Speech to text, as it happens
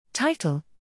Title: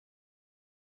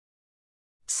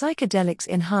 Psychedelics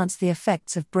enhance the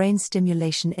effects of brain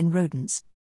stimulation in rodents.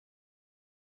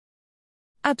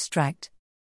 Abstract.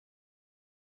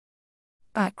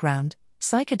 Background: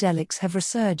 Psychedelics have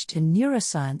resurged in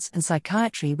neuroscience and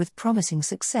psychiatry with promising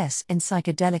success in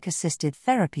psychedelic-assisted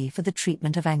therapy for the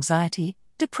treatment of anxiety,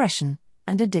 depression,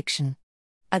 and addiction.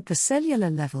 At the cellular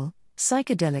level,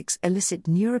 psychedelics elicit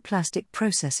neuroplastic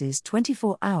processes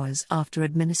 24 hours after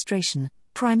administration,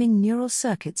 priming neural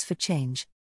circuits for change.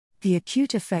 The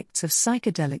acute effects of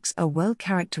psychedelics are well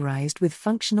characterized with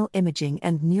functional imaging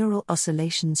and neural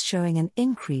oscillations showing an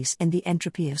increase in the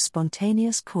entropy of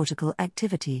spontaneous cortical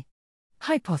activity.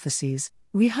 Hypotheses: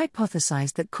 we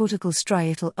hypothesized that cortical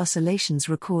striatal oscillations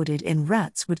recorded in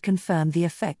rats would confirm the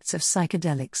effects of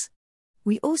psychedelics.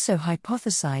 We also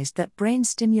hypothesized that brain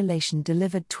stimulation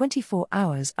delivered 24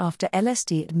 hours after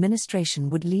LSD administration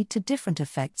would lead to different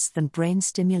effects than brain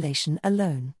stimulation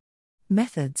alone.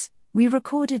 Methods: we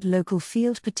recorded local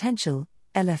field potential,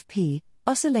 LFP,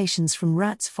 oscillations from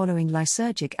rats following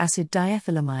lysergic acid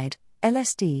diethylamide,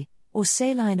 LSD, or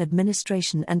saline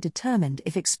administration and determined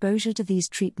if exposure to these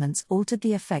treatments altered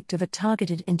the effect of a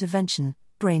targeted intervention,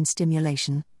 brain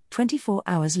stimulation, 24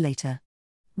 hours later.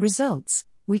 Results: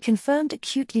 we confirmed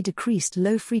acutely decreased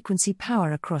low-frequency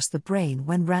power across the brain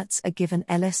when rats are given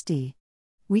LSD.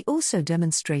 We also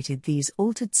demonstrated these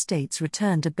altered states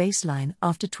return to baseline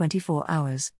after 24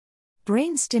 hours.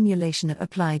 Brain stimulation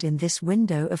applied in this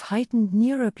window of heightened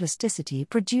neuroplasticity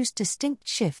produced distinct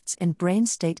shifts in brain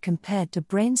state compared to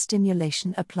brain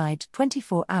stimulation applied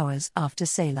 24 hours after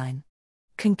saline.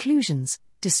 Conclusions: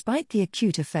 despite the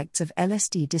acute effects of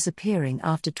LSD disappearing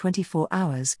after 24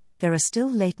 hours, there are still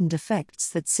latent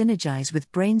effects that synergize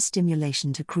with brain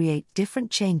stimulation to create different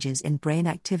changes in brain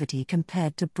activity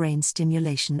compared to brain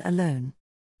stimulation alone.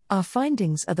 Our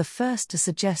findings are the first to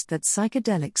suggest that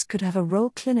psychedelics could have a role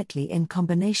clinically in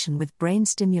combination with brain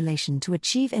stimulation to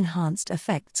achieve enhanced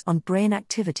effects on brain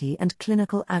activity and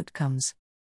clinical outcomes.